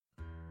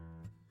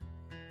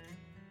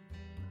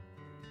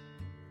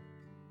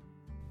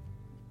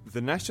The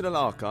National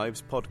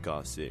Archives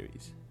podcast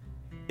series,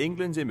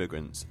 England's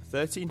Immigrants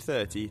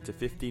 1330 to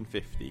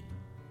 1550,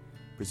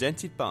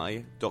 presented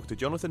by Dr.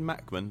 Jonathan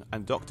Mackman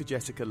and Dr.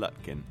 Jessica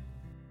Lutkin.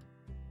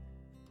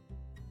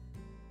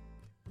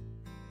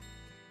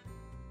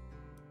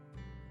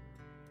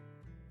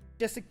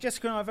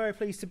 Jessica and I are very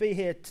pleased to be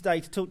here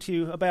today to talk to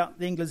you about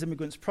the England's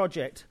Immigrants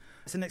project.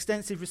 It's an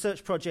extensive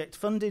research project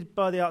funded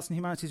by the Arts and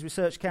Humanities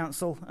Research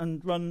Council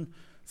and run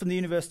from the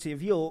University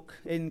of York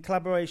in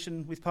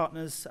collaboration with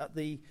partners at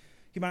the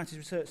Humanities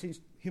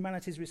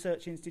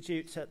Research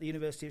Institute at the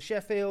University of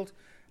Sheffield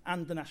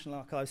and the National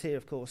Archives here,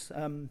 of course,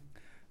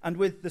 and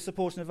with the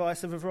support and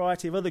advice of a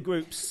variety of other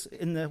groups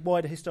in the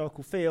wider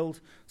historical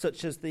field,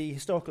 such as the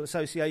Historical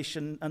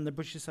Association and the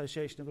British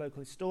Association of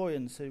Local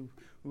Historians, who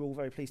we're all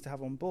very pleased to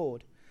have on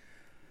board.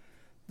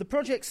 The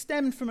project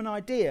stemmed from an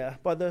idea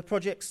by the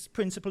project's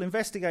principal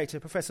investigator,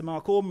 Professor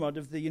Mark Ormerod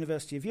of the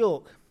University of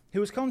York, who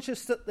was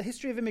conscious that the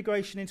history of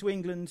immigration into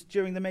England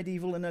during the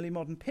medieval and early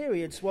modern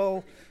periods,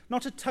 while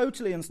not a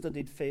totally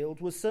unstudied field,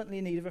 was certainly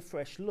in need of a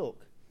fresh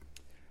look.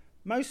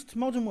 Most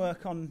modern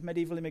work on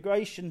medieval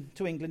immigration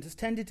to England has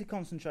tended to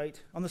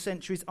concentrate on the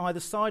centuries either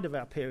side of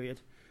our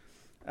period,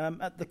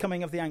 at the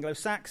coming of the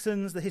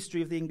Anglo-Saxons, the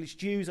history of the English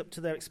Jews up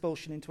to their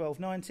expulsion in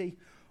 1290,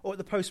 or at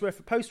the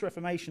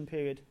post-Reformation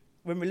period,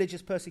 when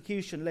religious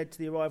persecution led to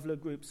the arrival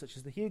of groups such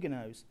as the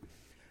Huguenots.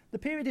 The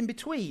period in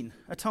between,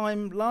 a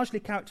time largely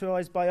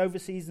characterised by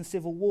overseas and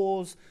civil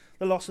wars,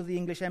 the loss of the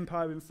English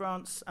Empire in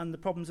France, and the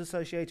problems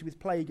associated with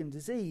plague and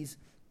disease,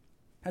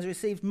 has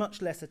received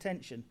much less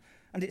attention.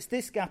 And it's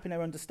this gap in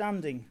our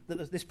understanding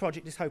that this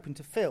project is hoping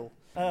to fill.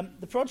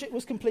 The project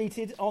was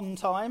completed on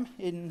time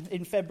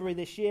in February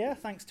this year,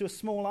 thanks to a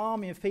small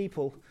army of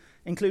people,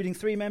 including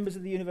 3 members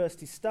of the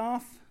university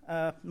staff,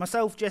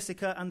 myself,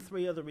 Jessica, and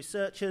 3 other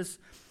researchers,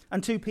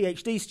 and 2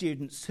 PhD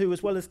students who,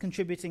 as well as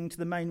contributing to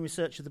the main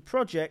research of the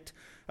project,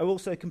 are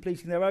also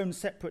completing their own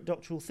separate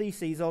doctoral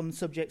theses on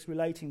subjects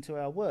relating to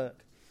our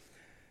work.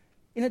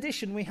 In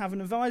addition, we have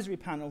an advisory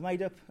panel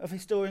made up of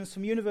historians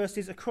from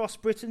universities across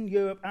Britain,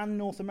 Europe and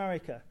North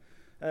America,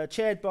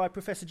 chaired by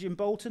Professor Jim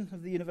Bolton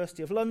of the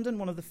University of London,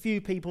 one of the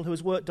few people who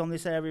has worked on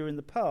this area in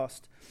the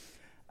past.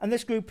 And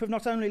this group have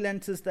not only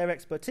lent us their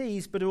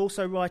expertise, but are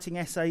also writing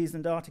essays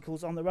and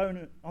articles on their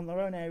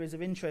own areas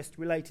of interest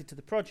related to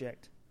the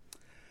project.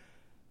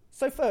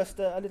 So first,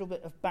 a little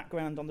bit of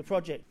background on the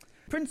project.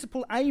 The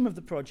principal aim of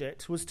the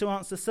project was to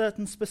answer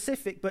certain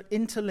specific but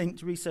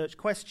interlinked research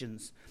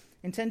questions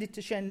intended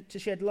to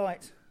shed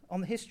light on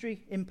the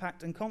history,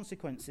 impact and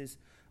consequences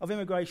of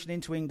immigration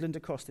into England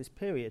across this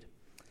period.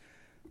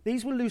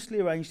 These were loosely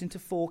arranged into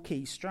 4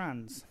 key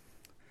strands.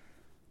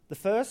 The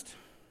first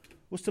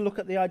was to look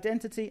at the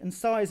identity and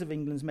size of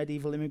England's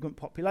medieval immigrant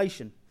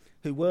population.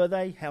 Who were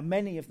they? How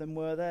many of them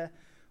were there?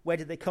 Where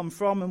did they come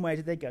from and where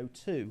did they go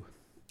to?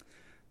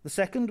 The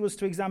second was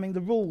to examine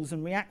the rules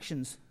and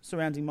reactions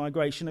surrounding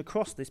migration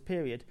across this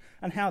period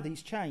and how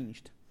these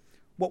changed.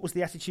 What was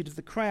the attitude of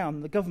the Crown,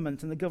 the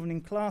government and the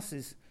governing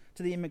classes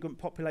to the immigrant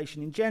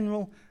population in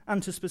general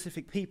and to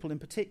specific people in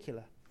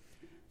particular?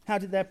 How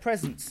did their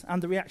presence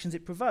and the reactions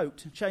it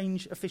provoked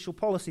change official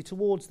policy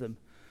towards them?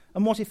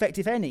 And what effect,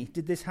 if any,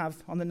 did this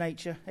have on the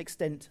nature,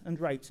 extent and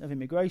rate of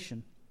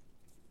immigration?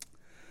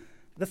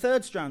 The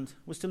third strand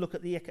was to look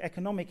at the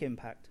economic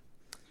impact.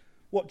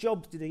 What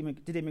jobs did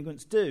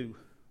immigrants do?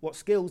 What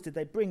skills did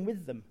they bring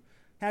with them?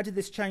 How did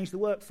this change the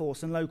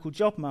workforce and local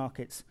job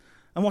markets?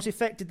 And what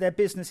effect did their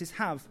businesses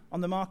have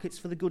on the markets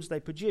for the goods they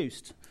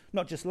produced,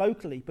 not just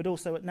locally, but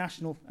also at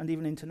national and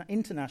even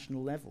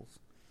international levels?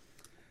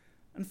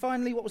 And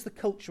finally, what was the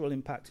cultural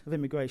impact of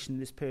immigration in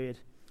this period?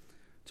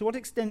 To what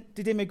extent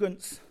did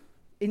immigrants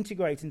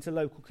integrate into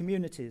local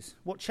communities?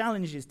 What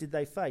challenges did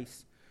they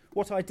face?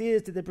 What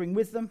ideas did they bring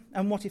with them?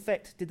 And what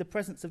effect did the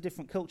presence of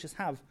different cultures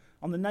have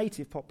on the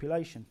native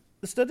population?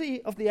 The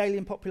study of the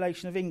alien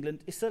population of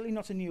England is certainly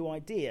not a new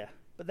idea,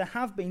 but there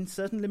have been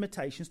certain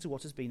limitations to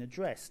what has been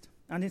addressed.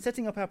 And in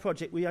setting up our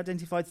project, we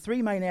identified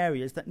 3 main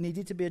areas that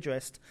needed to be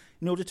addressed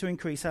in order to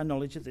increase our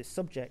knowledge of this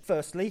subject.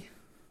 Firstly,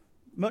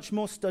 much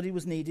more study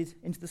was needed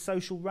into the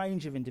social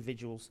range of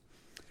individuals.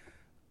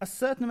 A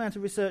certain amount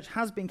of research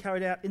has been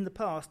carried out in the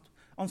past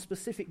on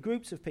specific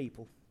groups of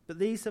people, but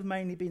these have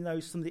mainly been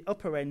those from the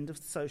upper end of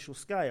the social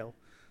scale,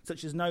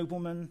 such as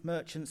noblemen,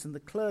 merchants and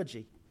the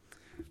clergy.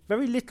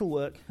 Very little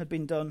work had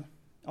been done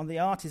on the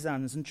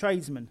artisans and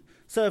tradesmen,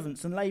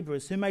 servants and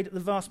labourers who made up the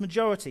vast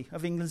majority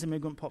of England's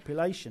immigrant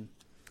population.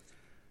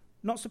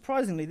 Not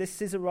surprisingly, this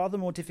is a rather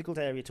more difficult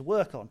area to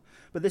work on,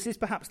 but this is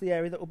perhaps the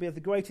area that will be of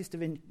the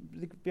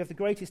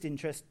greatest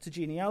interest to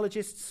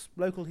genealogists,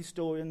 local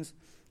historians,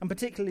 and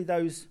particularly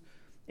those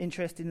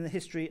interested in the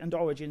history and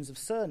origins of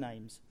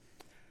surnames.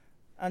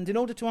 And in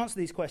order to answer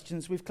these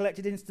questions, we've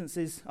collected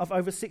instances of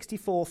over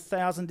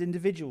 64,000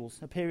 individuals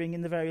appearing in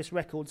the various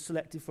records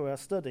selected for our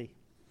study.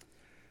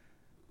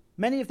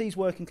 Many of these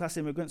working-class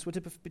immigrants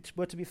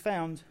were to be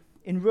found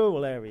in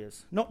rural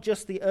areas, not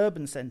just the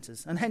urban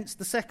centres, and hence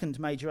the second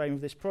major aim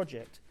of this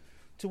project,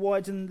 to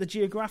widen the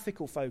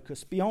geographical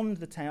focus beyond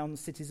the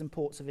towns, cities and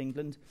ports of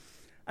England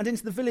and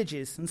into the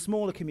villages and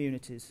smaller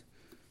communities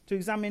to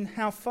examine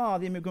how far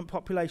the immigrant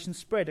population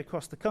spread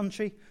across the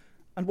country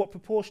and what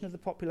proportion of the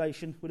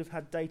population would have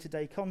had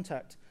day-to-day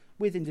contact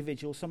with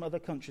individuals from other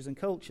countries and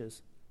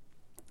cultures.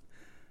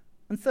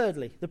 And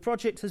thirdly, the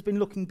project has been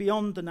looking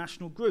beyond the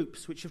national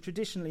groups which have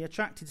traditionally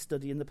attracted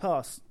study in the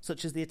past,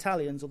 such as the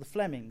Italians or the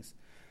Flemings,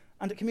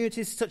 and at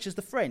communities such as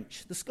the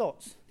French, the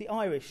Scots, the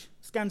Irish,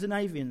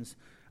 Scandinavians,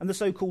 and the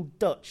so-called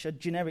Dutch, a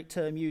generic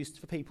term used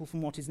for people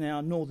from what is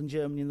now northern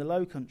Germany and the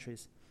Low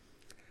Countries.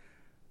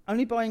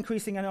 Only by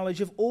increasing our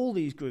knowledge of all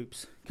these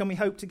groups can we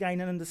hope to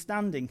gain an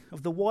understanding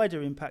of the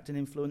wider impact and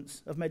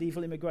influence of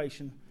medieval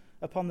immigration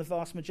upon the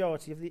vast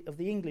majority of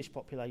the English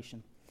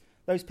population,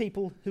 those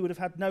people who would have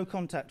had no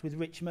contact with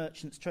rich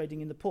merchants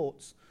trading in the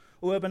ports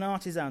or urban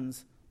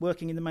artisans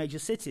working in the major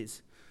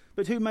cities,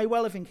 but who may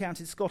well have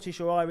encountered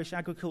Scottish or Irish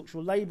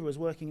agricultural labourers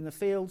working in the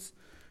fields,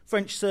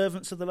 French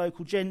servants of the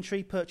local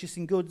gentry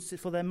purchasing goods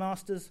for their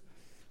masters,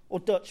 or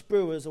Dutch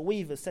brewers or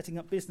weavers setting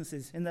up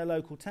businesses in their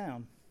local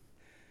town.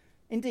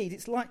 Indeed,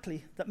 it's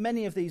likely that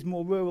many of these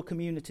more rural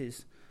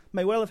communities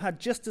may well have had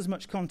just as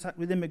much contact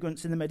with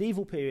immigrants in the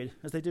medieval period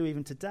as they do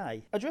even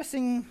today.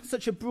 Addressing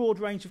such a broad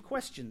range of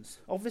questions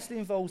obviously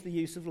involves the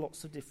use of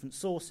lots of different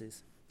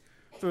sources,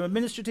 from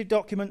administrative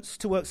documents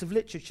to works of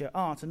literature,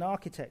 art and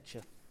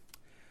architecture.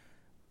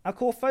 Our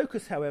core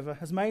focus, however,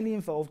 has mainly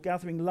involved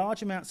gathering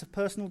large amounts of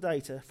personal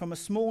data from a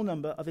small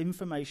number of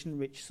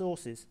information-rich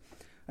sources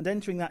and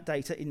entering that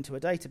data into a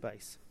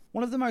database.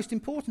 One of the most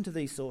important of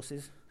these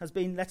sources has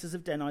been letters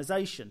of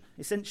denisation,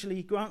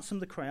 essentially grants from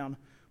the Crown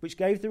which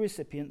gave the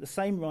recipient the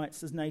same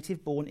rights as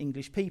native-born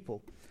English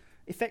people,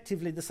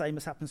 effectively the same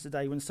as happens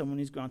today when someone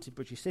is granted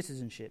British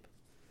citizenship.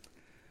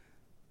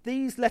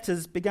 These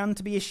letters began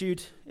to be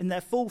issued in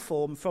their full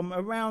form from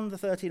around the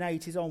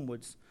 1380s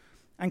onwards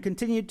and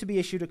continued to be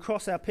issued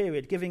across our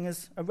period, giving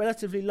us a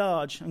relatively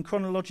large and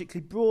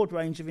chronologically broad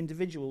range of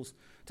individuals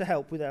to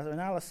help with our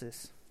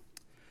analysis.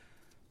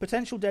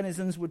 Potential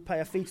denizens would pay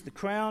a fee to the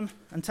Crown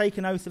and take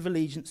an oath of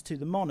allegiance to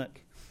the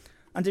monarch,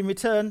 and in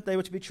return they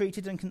were to be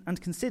treated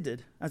and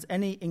considered as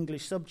any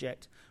English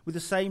subject with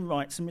the same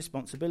rights and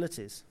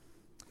responsibilities.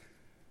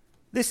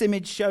 This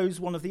image shows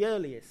one of the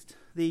earliest,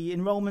 the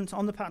enrolment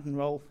on the pattern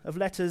roll of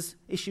letters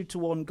issued to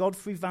one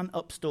Godfrey van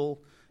Upstal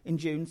in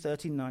June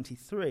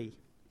 1393.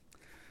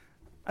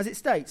 As it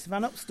states,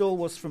 Van Upstal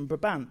was from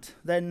Brabant,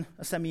 then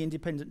a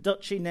semi-independent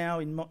duchy, now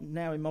in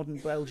modern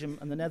Belgium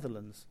and the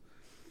Netherlands.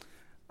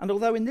 And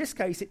although in this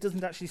case it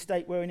doesn't actually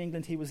state where in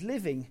England he was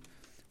living,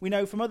 we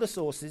know from other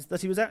sources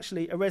that he was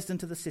actually a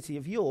resident of the city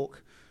of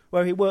York,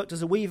 where he worked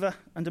as a weaver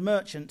and a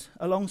merchant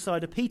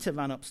alongside a Peter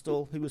Van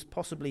Upstal, who was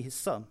possibly his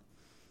son.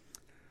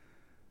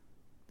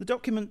 The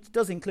document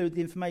does include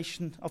the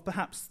information of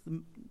perhaps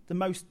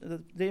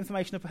the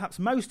information of perhaps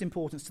most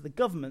importance to the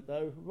government,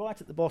 though,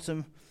 right at the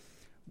bottom,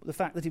 the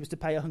fact that he was to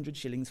pay 100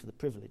 shillings for the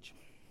privilege.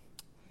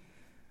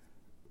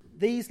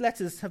 These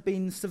letters have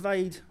been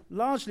surveyed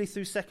largely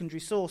through secondary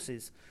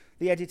sources,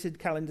 the edited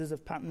calendars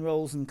of pattern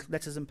rolls and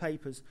letters and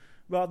papers,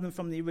 rather than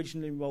from the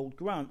originally enrolled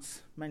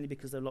grants, mainly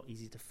because they're a lot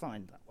easier to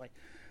find that way.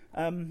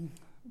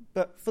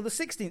 But for the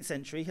 16th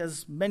century,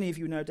 as many of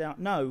you no doubt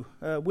know,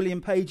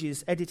 William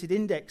Page's edited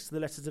index to the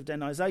letters of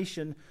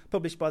denisation,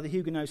 published by the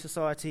Huguenot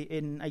Society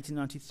in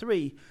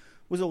 1893,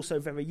 was also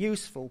very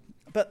useful.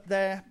 But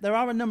there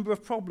are a number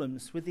of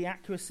problems with the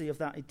accuracy of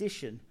that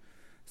edition.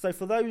 So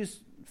for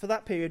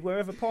that period,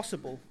 wherever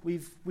possible,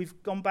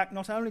 we've gone back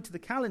not only to the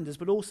calendars,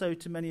 but also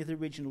to many of the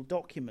original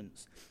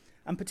documents,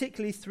 and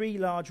particularly 3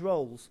 large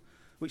rolls,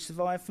 which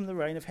survived from the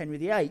reign of Henry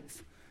VIII,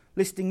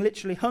 listing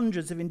literally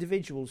hundreds of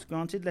individuals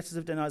granted letters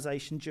of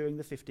denisation during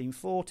the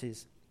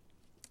 1540s.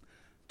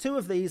 2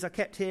 of these are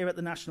kept here at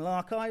the National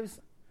Archives,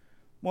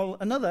 while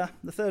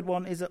the third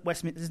one, is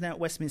now at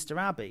Westminster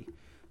Abbey.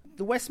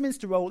 The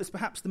Westminster roll is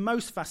perhaps the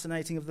most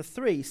fascinating of the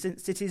 3,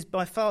 since it is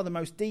by far the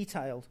most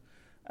detailed,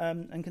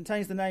 and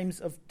contains the names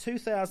of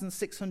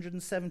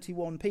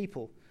 2,671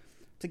 people,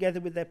 together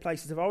with their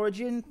places of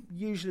origin,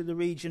 usually the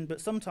region, but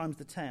sometimes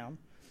the town,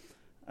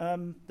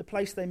 the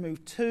place they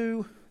moved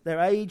to, their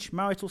age,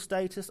 marital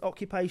status,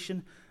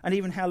 occupation, and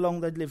even how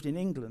long they'd lived in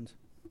England.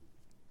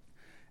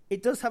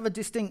 It does have a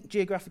distinct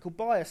geographical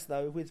bias,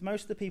 though, with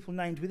most of the people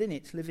named within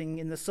it living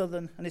in the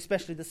southern and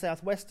especially the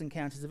southwestern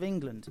counties of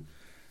England.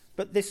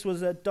 But this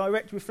was a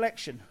direct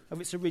reflection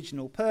of its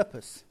original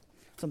purpose,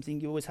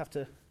 something you always have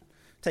to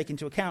take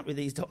into account with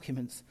these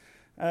documents.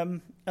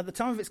 At the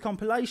time of its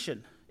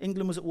compilation,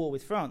 England was at war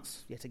with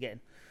France, yet again,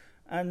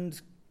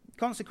 and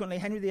consequently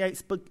Henry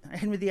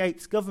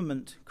VIII's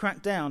government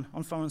cracked down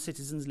on foreign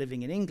citizens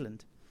living in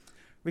England,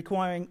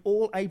 requiring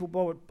all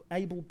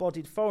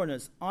able-bodied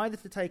foreigners either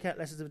to take out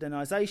letters of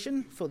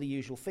denisation, for the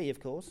usual fee, of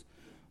course,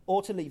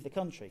 or to leave the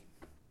country.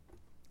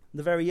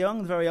 The very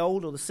young, the very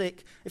old, or the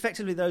sick,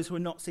 effectively those who were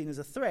not seen as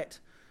a threat,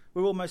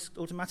 were almost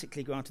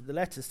automatically granted the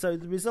letters. So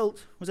the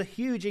result was a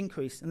huge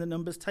increase in the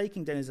numbers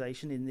taking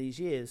denisation in these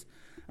years,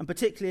 and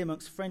particularly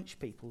amongst French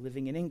people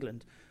living in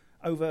England.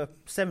 Over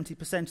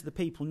 70% of the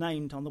people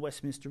named on the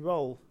Westminster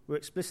roll were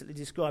explicitly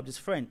described as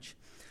French.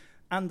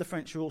 and the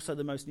French are also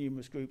the most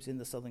numerous groups in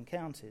the southern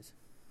counties.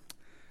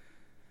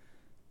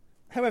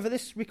 However,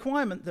 this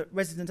requirement that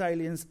resident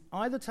aliens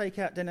either take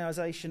out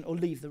denisation or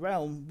leave the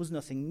realm was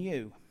nothing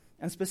new,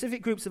 and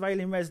specific groups of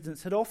alien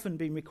residents had often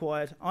been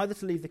required either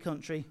to leave the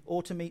country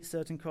or to meet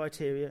certain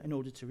criteria in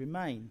order to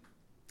remain.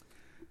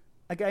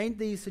 Again,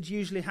 these had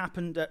usually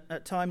happened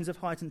at times of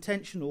heightened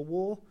tension or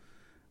war,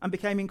 and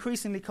became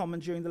increasingly common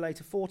during the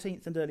later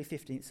 14th and early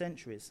 15th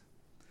centuries.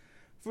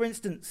 For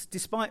instance,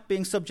 despite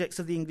being subjects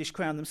of the English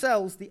crown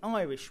themselves, the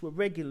Irish were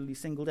regularly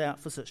singled out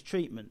for such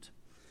treatment.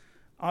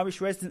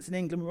 Irish residents in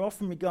England were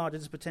often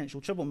regarded as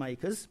potential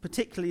troublemakers,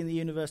 particularly in the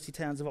university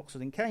towns of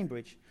Oxford and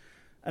Cambridge,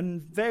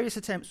 and various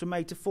attempts were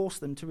made to force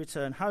them to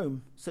return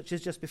home, such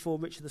as just before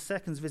Richard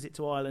II's visit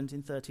to Ireland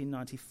in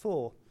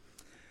 1394.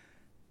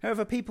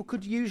 However, people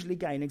could usually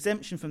gain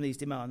exemption from these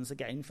demands,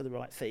 again for the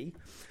right fee,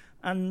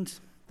 and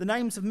the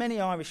names of many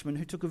Irishmen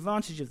who took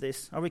advantage of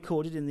this are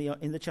recorded in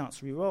the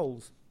Chancery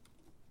Rolls.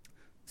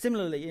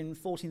 Similarly, in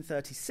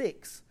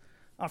 1436,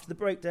 after the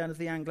breakdown of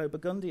the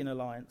Anglo-Burgundian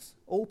alliance,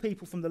 all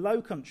people from the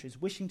Low Countries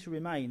wishing to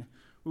remain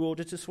were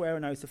ordered to swear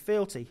an oath of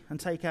fealty and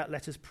take out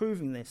letters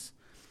proving this,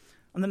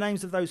 and the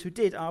names of those who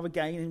did are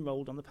again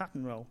enrolled on the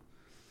pattern roll.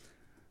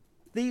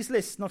 These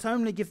lists not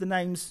only give the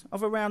names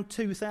of around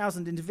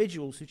 2,000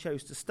 individuals who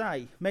chose to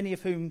stay, many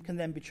of whom can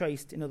then be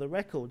traced in other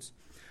records,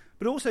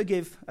 but also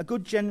give a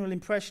good general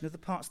impression of the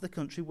parts of the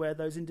country where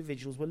those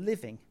individuals were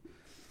living.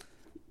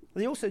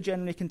 They also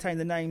generally contain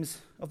the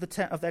names of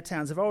their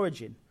towns of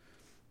origin,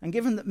 and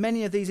given that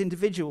many of these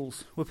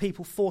individuals were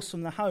people forced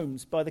from their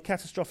homes by the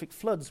catastrophic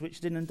floods which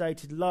had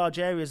inundated large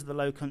areas of the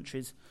Low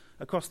Countries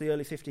across the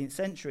early 15th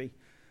century,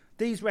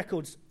 these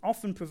records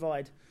often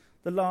provide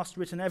the last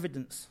written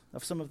evidence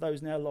of some of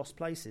those now lost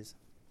places.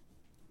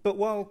 But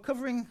while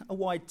covering a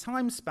wide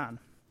time span,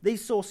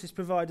 these sources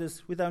provide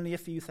us with only a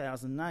few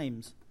thousand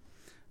names,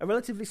 a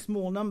relatively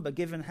small number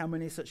given how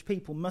many such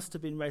people must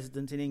have been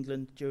resident in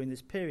England during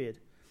this period,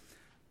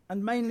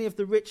 and mainly of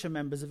the richer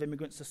members of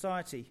immigrant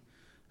society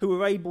who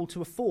were able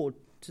to afford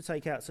to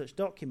take out such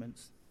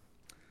documents.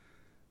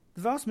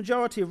 The vast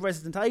majority of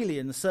resident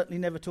aliens certainly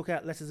never took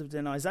out letters of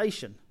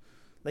denisation.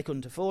 They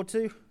couldn't afford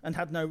to and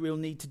had no real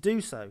need to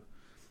do so,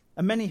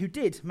 and many who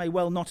did may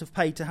well not have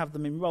paid to have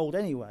them enrolled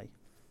anyway.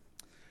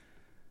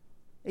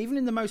 Even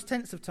in the most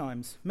tense of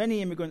times, many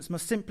immigrants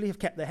must simply have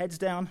kept their heads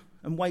down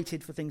and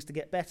waited for things to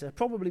get better,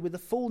 probably with the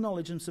full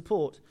knowledge and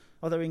support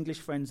of their English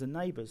friends and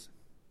neighbours.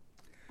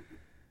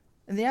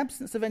 In the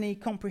absence of any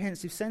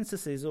comprehensive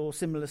censuses or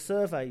similar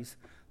surveys,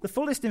 the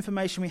fullest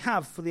information we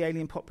have for the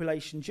alien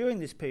population during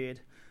this period,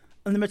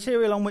 and the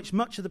material on which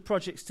much of the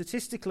project's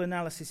statistical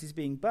analysis is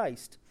being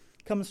based,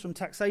 comes from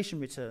taxation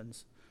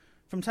returns,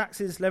 from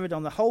taxes levied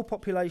on the whole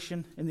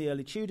population in the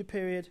early Tudor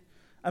period,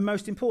 and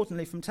most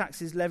importantly from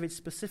taxes levied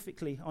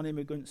specifically on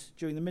immigrants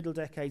during the middle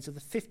decades of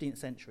the 15th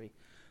century,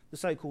 the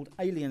so-called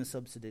alien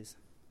subsidies.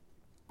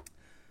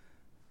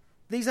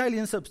 These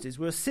alien subsidies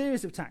were a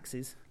series of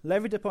taxes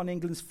levied upon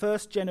England's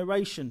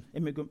first-generation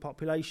immigrant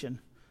population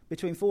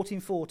between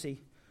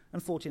 1440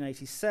 and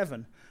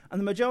 1487, and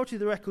the majority of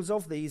the records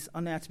of these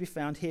are now to be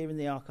found here in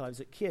the archives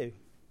at Kew.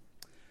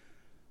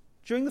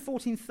 During the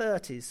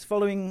 1430s,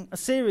 following a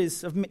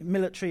series of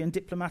military and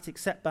diplomatic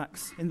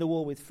setbacks in the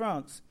war with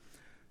France,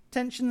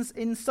 tensions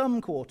in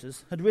some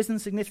quarters had risen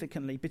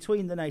significantly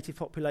between the native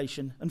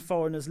population and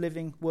foreigners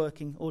living,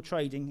 working or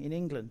trading in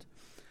England.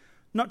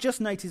 Not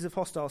just natives of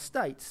hostile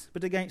states,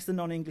 but against the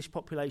non-English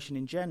population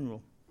in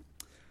general.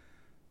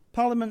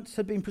 Parliament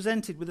had been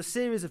presented with a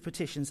series of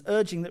petitions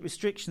urging that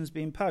restrictions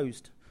be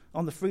imposed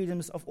on the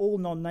freedoms of all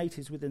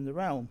non-natives within the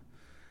realm,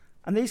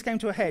 and these came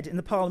to a head in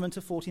the Parliament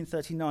of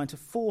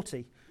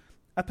 1439-40,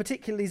 a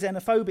particularly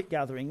xenophobic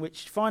gathering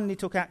which finally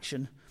took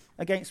action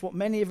against what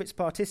many of its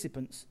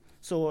participants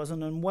saw as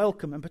an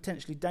unwelcome and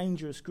potentially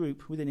dangerous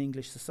group within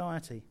English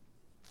society.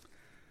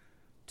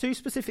 Two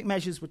specific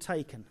measures were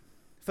taken.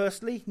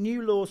 Firstly,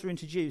 new laws were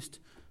introduced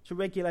to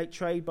regulate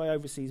trade by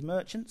overseas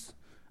merchants,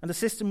 and a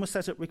system was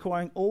set up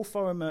requiring all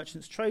foreign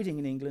merchants trading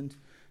in England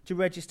to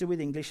register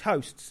with English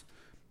hosts,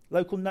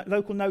 local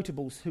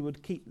notables who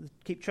would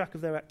keep track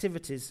of their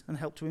activities and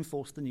help to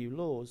enforce the new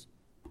laws.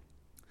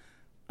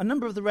 A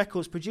number of the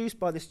records produced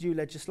by this new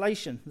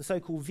legislation, the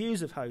so-called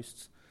views of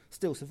hosts,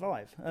 still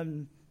survive,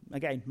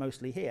 again,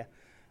 mostly here,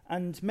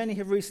 and many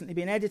have recently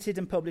been edited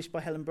and published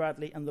by Helen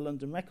Bradley and the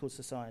London Record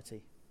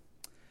Society.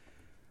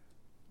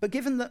 But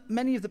given that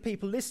many of the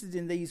people listed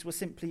in these were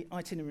simply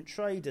itinerant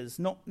traders,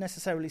 not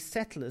necessarily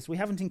settlers, we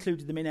haven't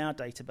included them in our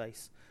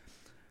database.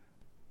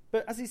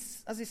 But as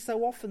is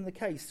so often the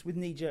case with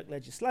knee-jerk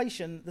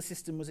legislation, the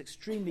system was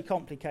extremely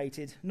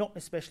complicated, not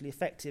especially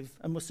effective,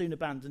 and was soon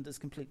abandoned as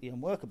completely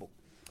unworkable.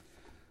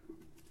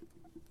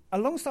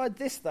 Alongside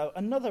this, though,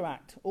 another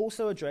act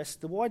also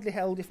addressed the widely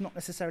held, if not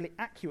necessarily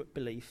accurate,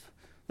 belief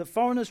that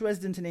foreigners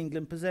resident in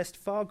England possessed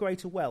far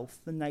greater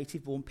wealth than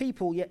native-born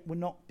people, yet were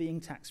not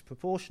being taxed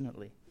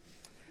proportionately.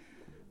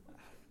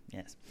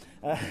 Yes.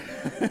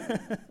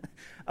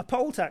 A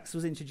poll tax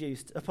was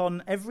introduced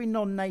upon every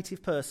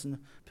non-native person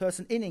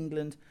in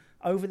England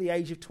over the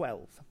age of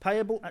 12,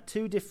 payable at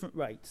two different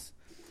rates.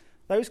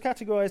 Those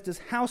categorised as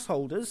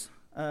householders,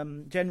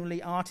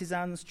 generally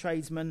artisans,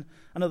 tradesmen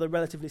and other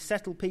relatively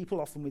settled people,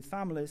 often with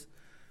families,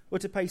 were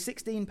to pay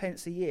 16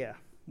 pence a year,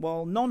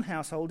 while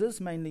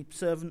non-householders, mainly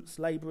servants,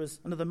 labourers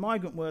and other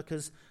migrant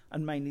workers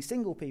and mainly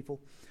single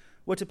people,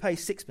 were to pay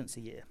 6pence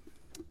a year.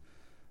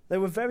 There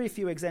were very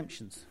few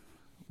exemptions.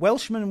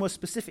 Welshmen were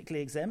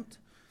specifically exempt,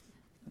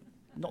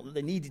 not that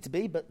they needed to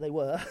be, but they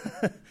were,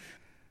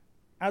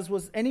 as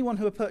was anyone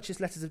who had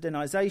purchased letters of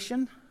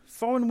denisation,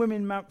 foreign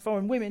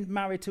women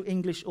married to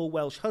English or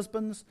Welsh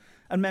husbands,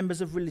 and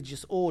members of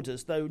religious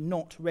orders, though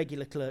not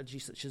regular clergy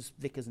such as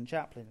vicars and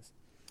chaplains.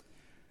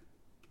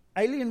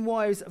 Alien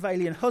wives of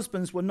alien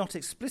husbands were not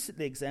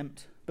explicitly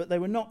exempt, but they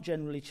were not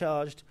generally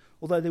charged,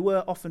 although they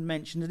were often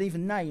mentioned and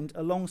even named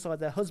alongside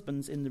their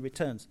husbands in the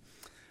returns.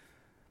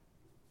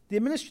 The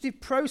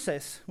administrative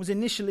process was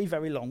initially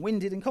very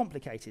long-winded and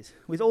complicated,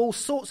 with all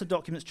sorts of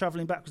documents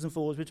travelling backwards and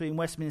forwards between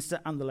Westminster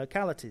and the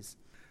localities.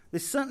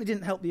 This certainly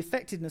didn't help the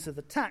effectiveness of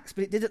the tax,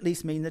 but it did at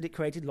least mean that it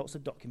created lots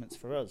of documents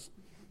for us.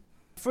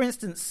 For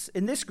instance,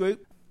 in this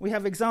group, we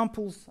have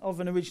examples of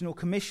an original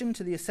commission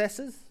to the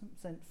assessors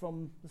sent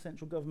from the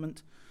central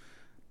government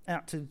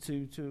out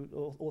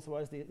to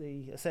authorise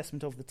the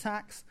assessment of the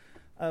tax.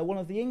 One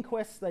of the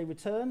inquests they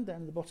returned, down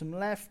at the bottom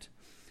left,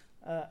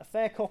 a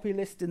fair copy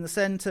list in the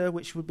centre,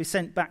 which would be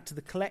sent back to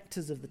the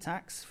collectors of the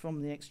tax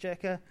from the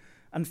Exchequer,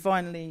 and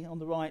finally, on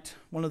the right,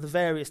 one of the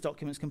various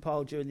documents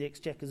compiled during the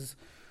Exchequer's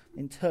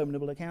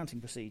interminable accounting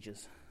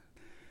procedures.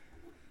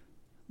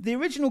 The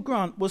original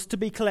grant was to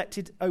be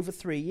collected over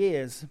 3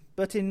 years,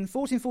 but in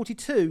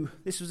 1442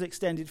 this was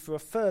extended for a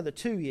further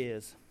 2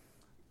 years.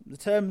 The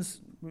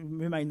terms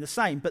remained the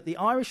same, but the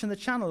Irish and the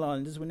Channel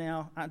Islanders were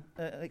now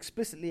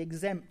explicitly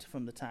exempt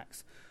from the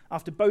tax,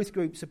 after both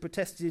groups had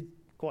protested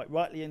quite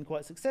rightly and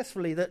quite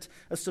successfully that,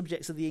 as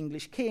subjects of the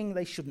English king,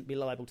 they shouldn't be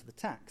liable to the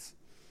tax.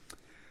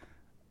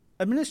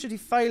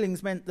 Administrative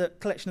failings meant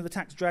that collection of the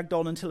tax dragged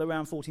on until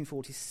around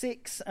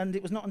 1446, and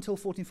it was not until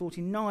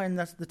 1449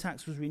 that the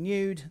tax was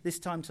renewed, this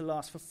time to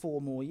last for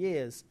 4 more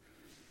years.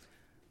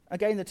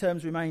 Again, the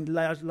terms remained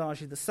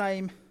largely the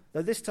same,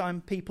 though this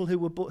time people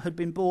who had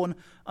been born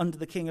under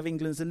the King of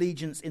England's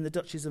allegiance in the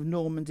duchies of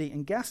Normandy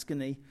and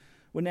Gascony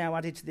were now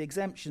added to the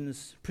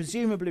exemptions,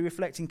 presumably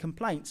reflecting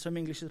complaints from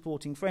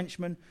English-supporting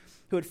Frenchmen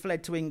who had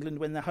fled to England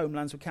when their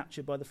homelands were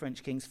captured by the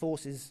French king's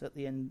forces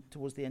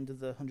towards the end of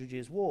the 100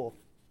 Years' War.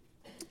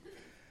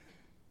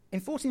 In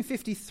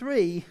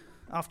 1453,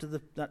 after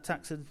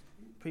that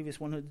previous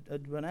one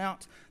had run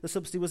out, the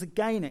subsidy was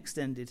again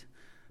extended,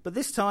 but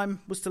this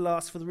time was to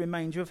last for the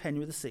remainder of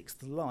Henry VI's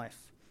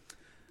life.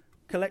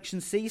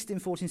 Collection ceased in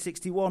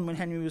 1461 when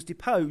Henry was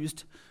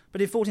deposed, but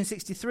in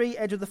 1463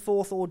 Edward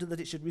IV ordered that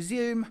it should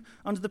resume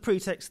under the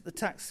pretext that the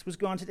tax was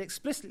granted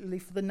explicitly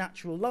for the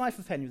natural life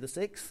of Henry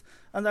VI,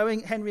 and though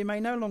Henry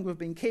may no longer have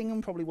been king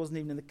and probably wasn't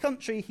even in the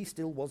country, he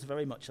still was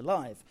very much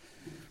alive.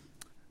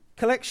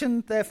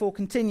 Collection therefore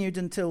continued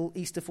until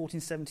Easter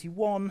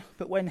 1471,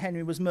 but when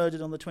Henry was murdered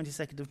on the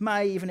 22nd of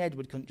May, even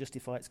Edward couldn't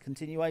justify its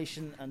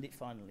continuation, and it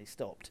finally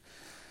stopped.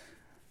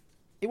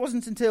 It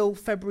wasn't until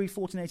February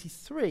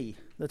 1483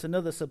 that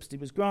another subsidy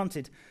was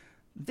granted,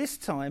 this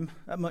time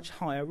at much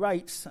higher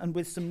rates and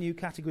with some new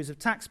categories of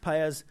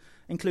taxpayers,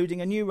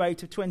 including a new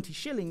rate of 20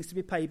 shillings to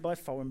be paid by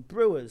foreign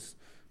brewers.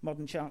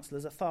 Modern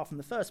chancellors are far from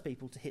the first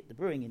people to hit the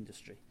brewing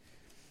industry.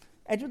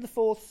 Edward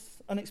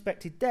IV's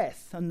unexpected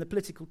death and the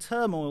political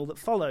turmoil that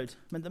followed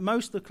meant that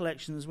most of the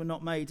collections were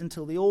not made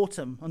until the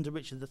autumn under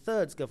Richard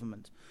III's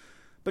government.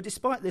 But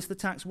despite this, the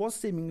tax was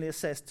seemingly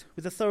assessed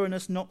with a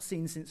thoroughness not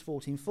seen since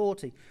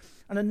 1440,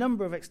 and a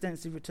number of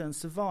extensive returns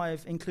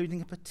survive,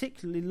 including a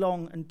particularly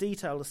long and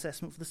detailed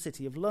assessment for the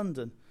City of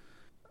London.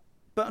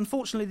 But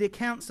unfortunately, the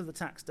accounts of the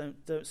tax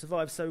don't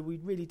survive, so we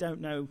really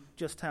don't know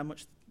just how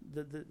much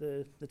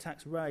the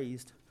tax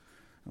raised,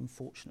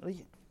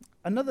 unfortunately.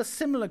 Another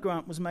similar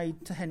grant was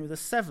made to Henry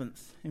VII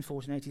in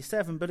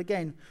 1487, but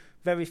again,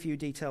 very few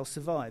details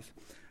survive.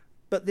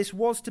 But this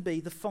was to be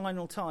the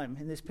final time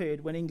in this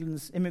period when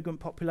England's immigrant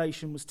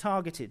population was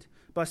targeted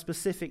by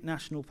specific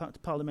national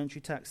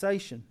parliamentary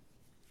taxation.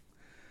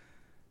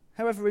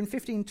 However, in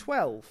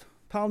 1512,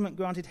 Parliament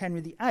granted Henry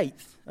VIII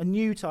a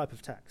new type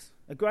of tax,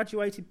 a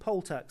graduated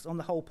poll tax on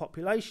the whole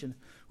population,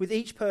 with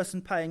each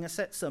person paying a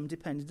set sum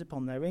dependent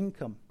upon their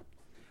income.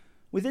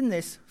 Within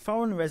this,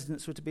 foreign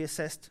residents were to be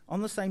assessed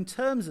on the same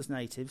terms as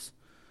natives,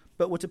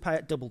 but were to pay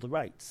at double the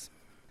rates.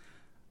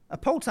 A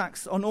poll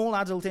tax on all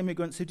adult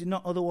immigrants who did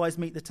not otherwise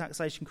meet the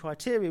taxation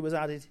criteria was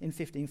added in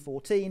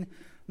 1514,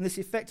 and this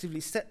effectively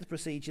set the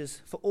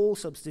procedures for all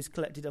subsidies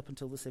collected up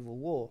until the Civil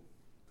War.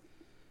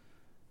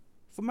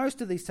 For most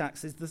of these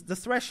taxes, the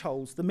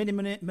thresholds, the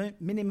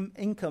minimum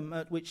income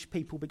at which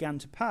people began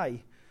to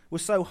pay, were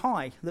so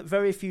high that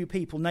very few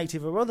people,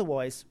 native or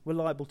otherwise, were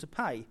liable to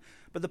pay.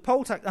 But the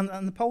poll tax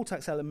and the poll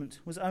tax element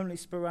was only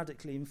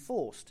sporadically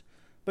enforced.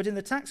 But in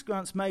the tax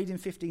grants made in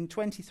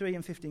 1523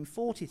 and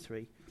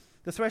 1543,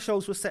 the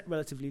thresholds were set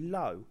relatively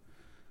low,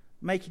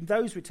 making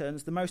those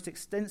returns the most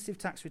extensive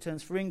tax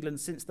returns for England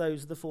since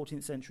those of the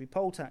 14th century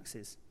poll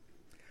taxes.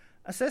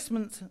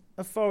 Assessment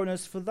of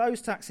foreigners for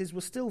those taxes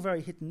was still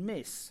very hit and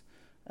miss.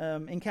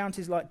 In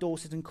counties like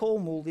Dorset and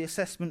Cornwall, the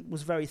assessment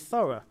was very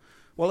thorough,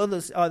 while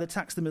others either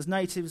taxed them as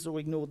natives or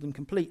ignored them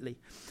completely.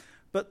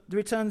 But the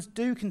returns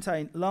do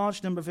contain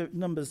large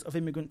numbers of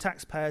immigrant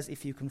taxpayers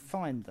if you can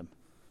find them.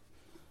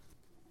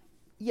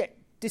 Yet,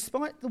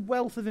 despite the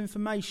wealth of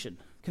information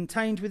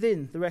contained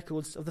within the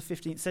records of the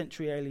 15th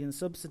century alien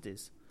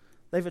subsidies,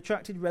 they've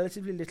attracted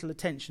relatively little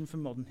attention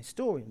from modern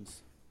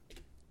historians.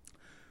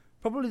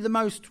 Probably the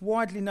most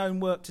widely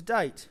known work to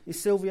date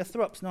is Sylvia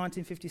Thrupp's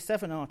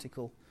 1957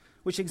 article,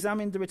 which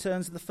examined the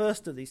returns of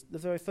the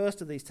very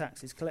first of these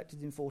taxes collected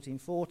in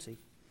 1440.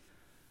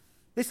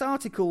 This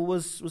article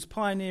was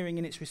pioneering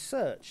in its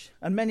research,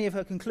 and many of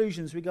her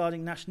conclusions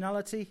regarding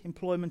nationality,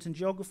 employment and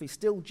geography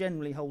still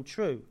generally hold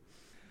true.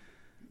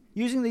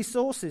 Using these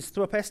sources,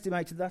 Thrupp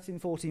estimated that in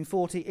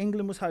 1440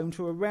 England was home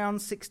to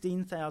around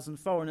 16,000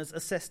 foreigners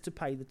assessed to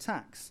pay the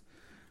tax.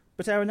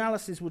 But our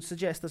analysis would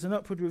suggest that an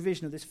upward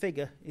revision of this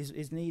figure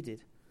is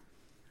needed.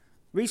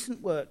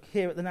 Recent work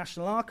here at the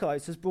National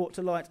Archives has brought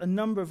to light a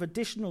number of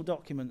additional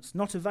documents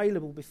not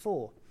available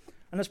before,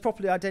 and has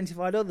properly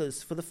identified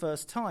others for the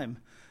first time.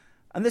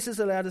 And this has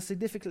allowed a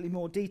significantly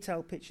more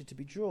detailed picture to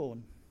be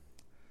drawn.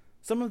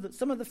 Some of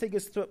the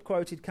figures Thrupp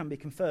quoted can be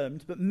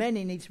confirmed, but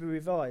many need to be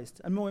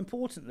revised, and more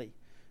importantly,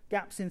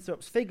 gaps in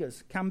Thrupp's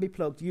figures can be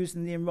plugged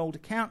using the enrolled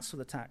accounts for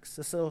the tax,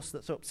 a source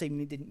that Thrupp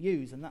seemingly didn't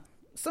use, and that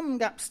some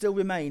gaps still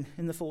remain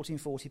in the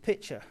 1440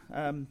 picture.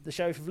 The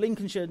Sheriff of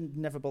Lincolnshire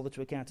never bothered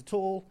to account at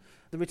all.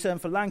 The return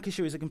for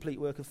Lancashire is a complete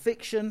work of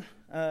fiction.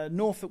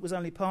 Norfolk was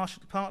only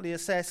partly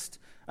assessed,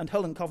 and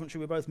Hull and Coventry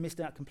were both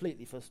missed out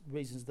completely for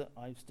reasons that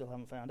I still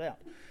haven't found out.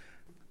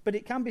 But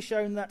it can be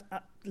shown that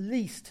at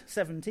least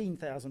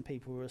 17,000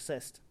 people were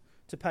assessed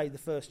to pay the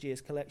first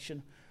year's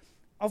collection,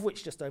 of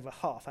which just over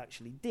half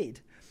actually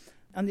did.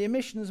 And the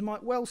omissions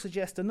might well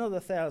suggest another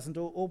 1,000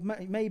 or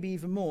maybe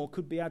even more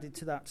could be added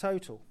to that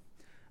total.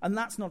 And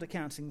that's not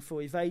accounting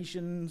for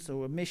evasions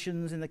or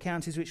omissions in the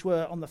counties which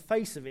were, on the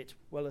face of it,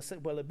 well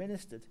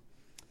administered.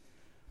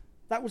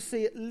 That would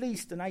see at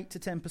least an 8 to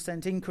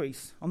 10%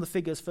 increase on the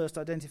figures first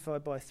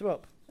identified by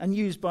Thrupp and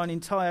used by an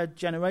entire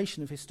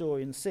generation of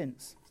historians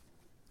since.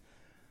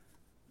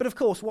 But of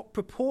course, what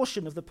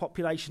proportion of the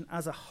population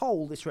as a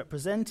whole this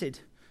represented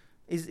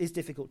is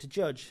difficult to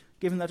judge,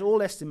 given that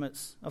all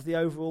estimates of the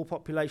overall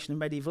population of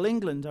medieval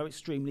England are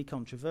extremely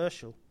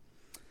controversial.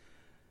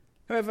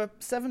 However,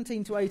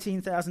 17,000 to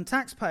 18,000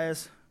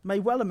 taxpayers may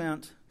well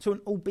amount to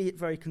an albeit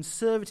very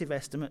conservative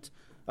estimate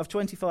of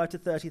 25,000 to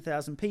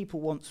 30,000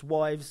 people once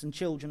wives and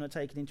children are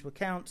taken into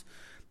account,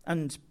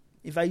 and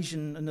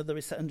evasion and other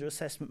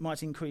under-assessment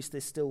might increase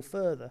this still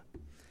further.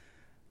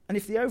 And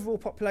if the overall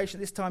population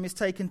at this time is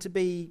taken to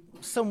be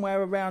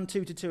somewhere around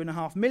 2 to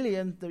 2.5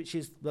 million, which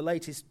is the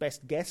latest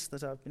best guess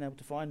that I've been able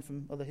to find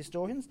from other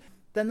historians,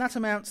 then that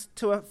amounts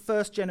to a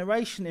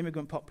first-generation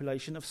immigrant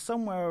population of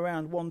somewhere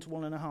around 1 to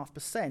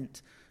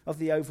 1.5% of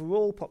the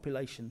overall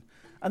population.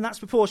 And that's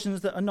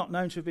proportions that are not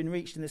known to have been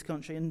reached in this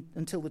country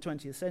until the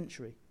 20th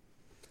century.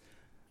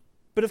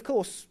 But of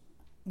course,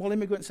 while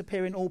immigrants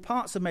appear in all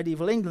parts of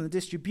medieval England, the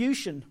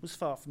distribution was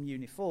far from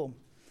uniform.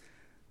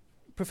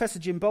 Professor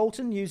Jim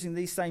Bolton, using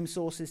these same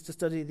sources to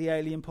study the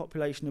alien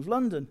population of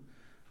London,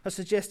 has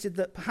suggested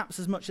that perhaps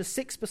as much as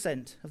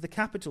 6% of the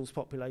capital's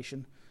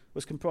population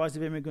was comprised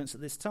of immigrants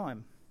at this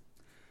time.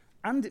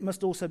 And it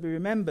must also be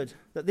remembered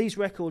that these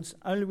records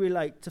only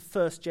relate to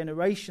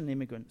first-generation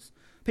immigrants,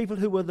 people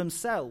who were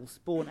themselves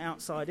born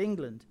outside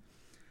England.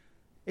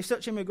 If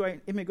such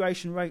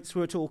immigration rates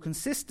were at all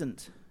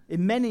consistent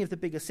in many of the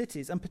bigger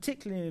cities, and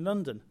particularly in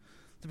London,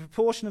 the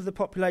proportion of the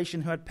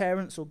population who had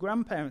parents or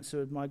grandparents who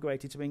had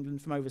migrated to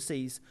England from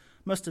overseas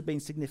must have been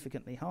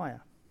significantly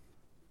higher.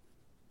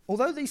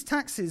 Although these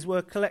taxes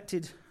were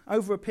collected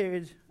over a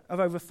period of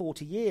over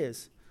 40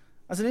 years,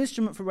 as an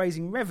instrument for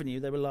raising revenue,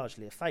 they were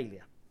largely a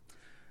failure.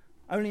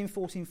 Only in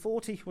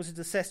 1440 was it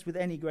assessed with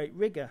any great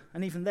rigour,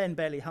 and even then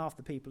barely half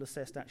the people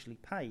assessed actually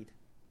paid.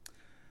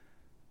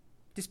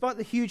 Despite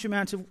the huge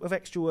amount of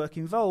extra work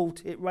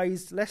involved, it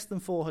raised less than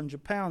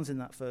 £400 in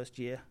that first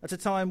year, at a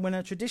time when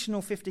a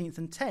traditional 15th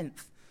and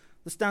 10th,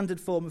 the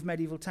standard form of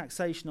medieval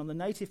taxation on the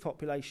native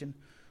population,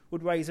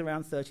 would raise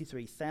around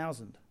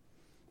 33,000.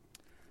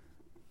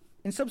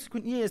 In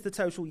subsequent years, the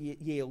total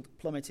yield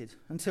plummeted,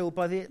 until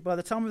by the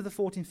time of the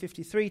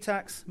 1453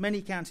 tax,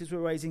 many counties were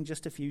raising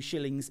just a few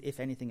shillings, if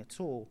anything at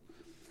all.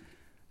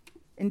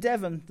 In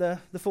Devon, the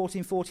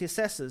 1440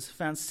 assessors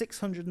found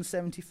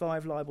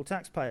 675 liable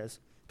taxpayers,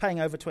 paying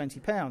over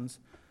 £20,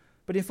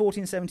 but in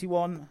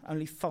 1471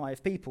 only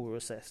 5 people were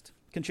assessed,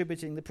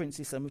 contributing the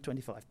princely sum of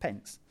 25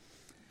 pence.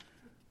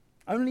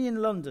 Only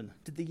in London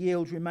did the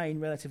yield remain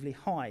relatively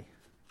high,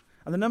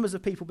 and the numbers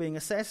of people being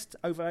assessed,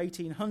 over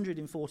 1,800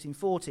 in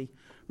 1440,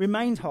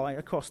 remained high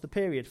across the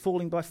period,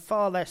 falling by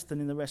far less than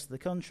in the rest of the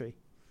country.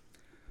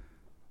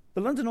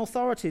 The London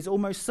authorities,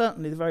 almost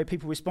certainly the very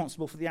people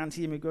responsible for the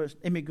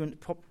anti-immigrant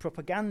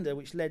propaganda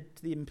which led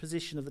to the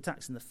imposition of the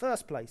tax in the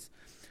first place,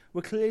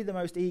 were clearly the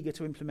most eager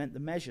to implement the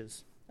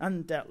measures.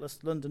 And doubtless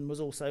London was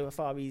also a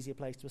far easier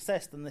place to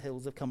assess than the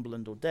hills of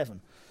Cumberland or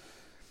Devon.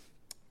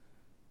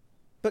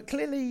 But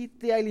clearly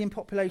the alien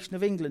population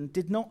of England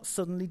did not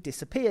suddenly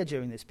disappear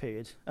during this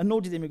period, and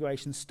nor did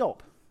immigration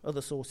stop.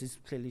 Other sources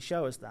clearly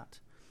show us that.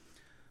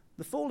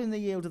 The fall in the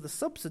yield of the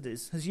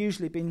subsidies has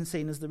usually been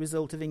seen as the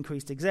result of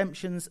increased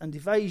exemptions and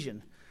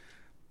evasion.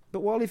 But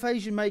while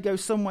evasion may go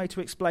some way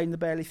to explain the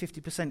barely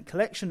 50%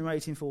 collection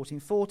rate in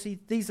 1440,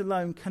 these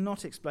alone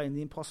cannot explain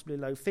the impossibly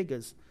low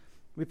figures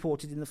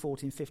reported in the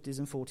 1450s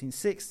and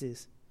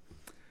 1460s.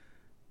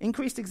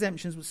 Increased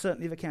exemptions would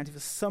certainly have accounted for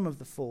some of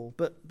the fall,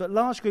 but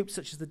large groups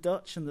such as the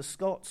Dutch and the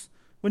Scots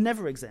were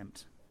never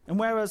exempt. And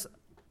whereas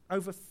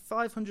over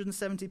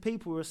 570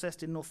 people were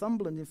assessed in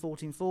Northumberland in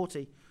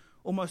 1440,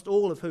 almost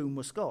all of whom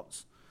were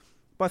Scots,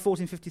 by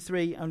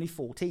 1453 only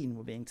 14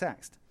 were being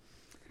taxed.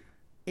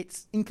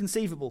 It's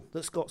inconceivable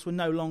that Scots were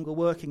no longer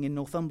working in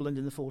Northumberland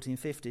in the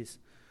 1450s.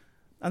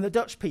 And the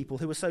Dutch people,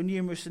 who were so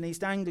numerous in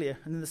East Anglia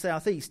and in the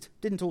south east,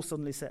 didn't all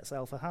suddenly set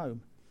sail for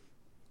home.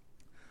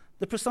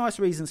 The precise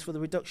reasons for the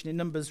reduction in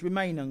numbers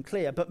remain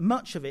unclear, but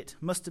much of it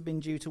must have been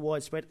due to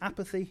widespread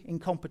apathy,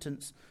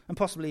 incompetence, and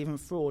possibly even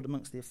fraud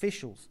amongst the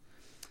officials.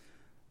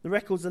 The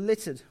records are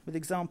littered with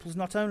examples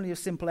not only of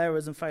simple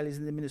errors and failures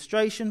in the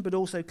administration, but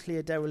also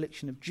clear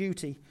dereliction of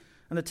duty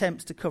and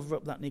attempts to cover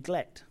up that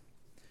neglect.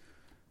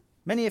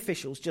 Many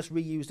officials just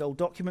reused old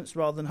documents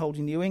rather than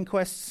holding new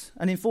inquests,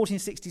 and in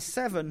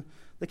 1467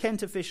 the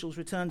Kent officials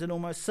returned an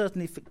almost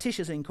certainly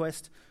fictitious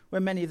inquest where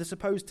many of the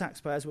supposed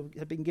taxpayers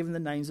had been given the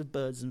names of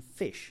birds and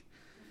fish.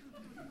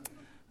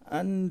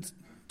 And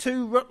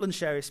 2 Rutland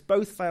sheriffs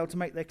both failed to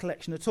make their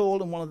collection at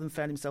all, and one of them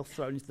found himself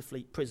thrown into the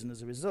Fleet prison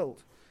as a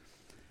result.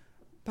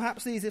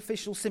 Perhaps these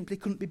officials simply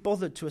couldn't be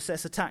bothered to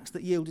assess a tax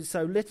that yielded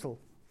so little.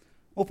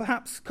 Or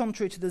perhaps,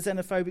 contrary to the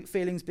xenophobic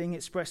feelings being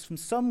expressed from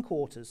some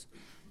quarters,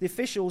 the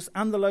officials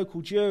and the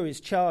local juries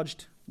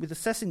charged with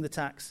assessing the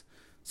tax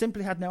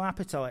simply had no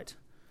appetite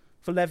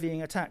for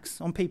levying a tax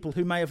on people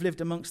who may have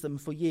lived amongst them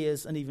for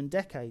years and even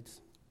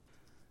decades.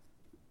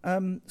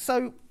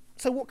 So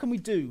what can we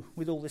do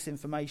with all this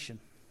information?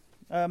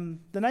 The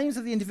names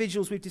of the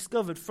individuals we've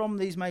discovered from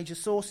these major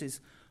sources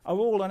are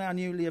all on our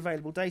newly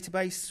available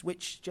database,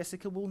 which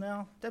Jessica will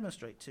now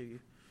demonstrate to you.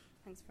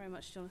 Thanks very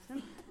much,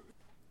 Jonathan.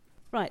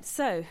 Right,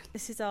 so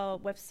this is our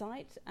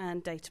website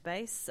and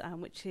database,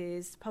 which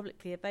is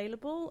publicly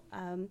available,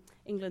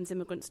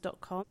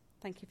 englandsimmigrants.com.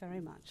 Thank you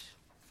very much.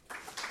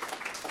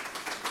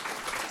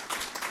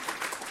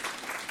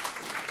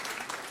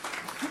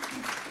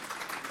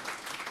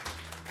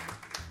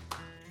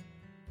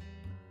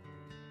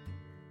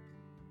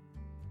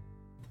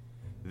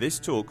 This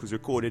talk was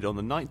recorded on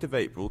the 9th of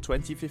April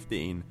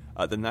 2015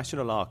 at the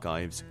National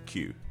Archives,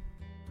 Kew.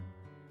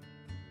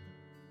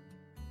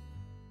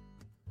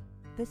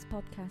 This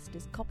podcast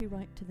is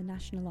copyright to the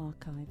National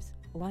Archives,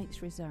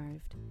 rights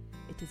reserved.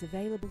 It is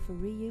available for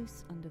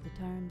reuse under the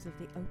terms of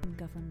the Open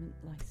Government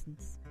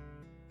Licence.